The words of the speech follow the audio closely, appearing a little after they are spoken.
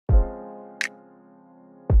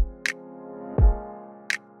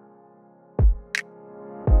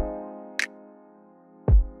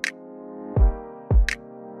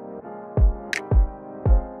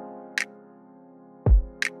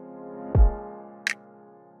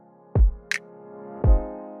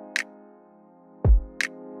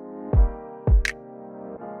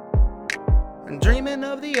Dreaming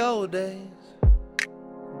of the old days,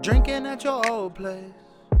 drinking at your old place.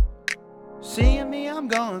 Seeing me, I'm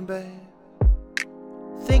gone, babe.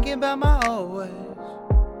 Thinking about my old ways.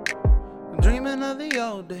 Dreaming of the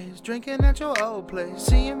old days, drinking at your old place.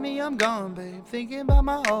 Seeing me, I'm gone, babe. Thinking about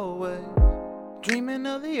my old ways. Dreaming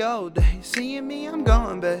of the old days, seeing me, I'm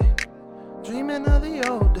gone, babe. Dreaming of the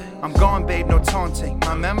old days. I'm gone, babe, no taunting.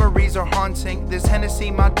 My memories are haunting. This Hennessy,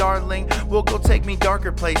 my darling, will go take me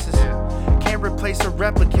darker places. Can't replace or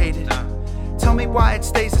replicate it. Tell me why it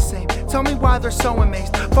stays the same. Tell me why they're so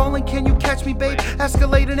amazed. Falling, can you catch me, babe?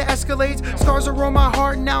 Escalating, it escalates. Scars are on my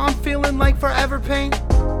heart, now I'm feeling like forever pain.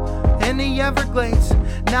 In the Everglades,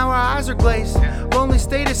 now our eyes are glazed. Lonely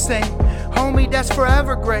stay the same. Homie, that's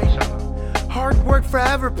forever great. Hard work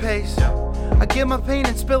forever pays. I get my pain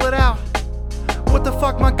and spill it out. What the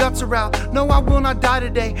fuck, my guts are out. No, I will not die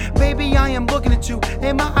today. Baby, I am looking at you,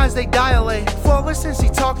 and my eyes, they dilate. Flawless and she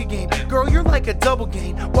talk again. Girl, you're like a double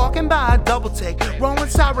game. Walking by a double take. Rolling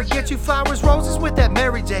sour, get you flowers, roses with that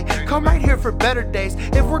Mary J. Come right here for better days.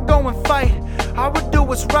 If we're going fight, I would do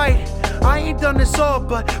what's right. I ain't done this all,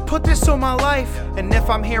 but put this on my life. And if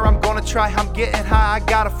I'm here, I'm gonna try. I'm getting high, I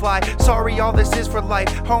gotta fly. Sorry, all this is for life.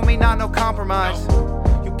 Homie, not no compromise.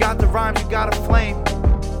 You got the rhymes, you got a flame.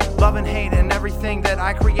 Love and hate and everything that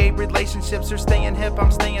I create. Relationships are staying hip,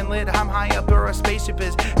 I'm staying lit. I'm high up where a spaceship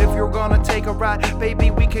is. If you're gonna take a ride,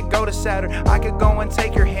 baby, we could go to Saturn. I could go and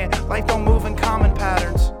take your hand. Life don't move in common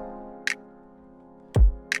patterns.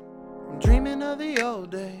 I'm dreaming of the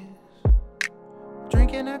old days,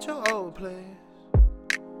 drinking at your old place.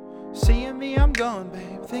 Seeing me, I'm gone,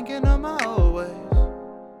 babe. Thinking of my old ways.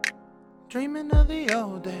 Dreaming of the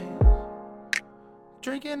old days,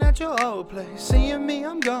 drinking at your old place. Seeing me,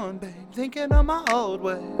 I'm gone, babe. Thinking of my old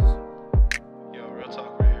ways. Yo, real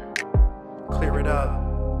talk right here. Clear it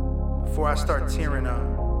up before I start tearing up.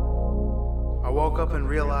 I woke up and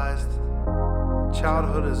realized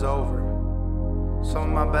childhood is over. Some of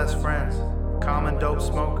my best friends, common dope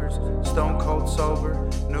smokers, stone cold sober,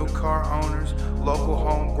 new car owners, local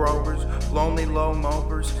home growers, lonely low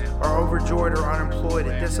mopers, are overjoyed or unemployed.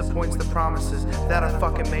 It disappoints the promises that I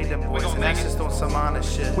fucking made them boys, and that's just on some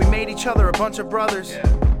honest shit. We made each other a bunch of brothers.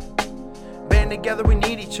 Band together, we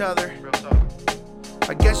need each other. Real talk.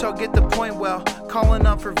 I guess y'all get the point well, calling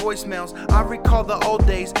up for voicemails. I recall the old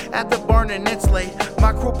days at the barn and it's late.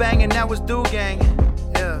 My crew banging, that was Do Gang.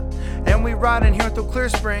 Yeah, and we riding here through Clear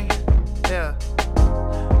Spring. Yeah,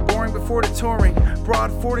 boring before the touring,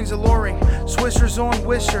 broad 40s alluring, swishers on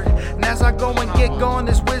wishard. And as I go and get going,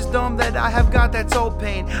 this wisdom that I have got, that's old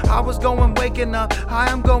pain. I was going waking up, I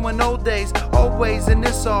am going old days, always in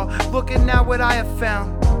this all. Looking at what I have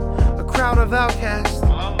found, a crowd of outcasts.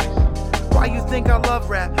 Why you think I love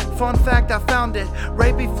rap? Fun fact, I found it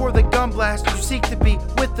right before the gun blast. You seek to be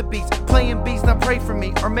with the beats, playing beats, now pray for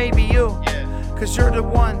me, or maybe you. Cause you're the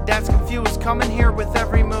one that's confused, coming here with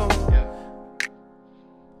every move.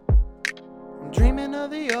 I'm dreaming of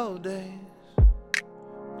the old days,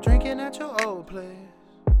 drinking at your old place.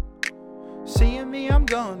 Seeing me, I'm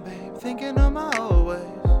gone, babe. Thinking of my old ways.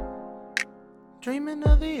 Dreaming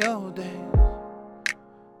of the old days,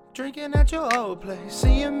 drinking at your old place.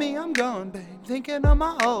 Seeing me, I'm gone, babe. Thinking of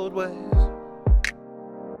my old ways.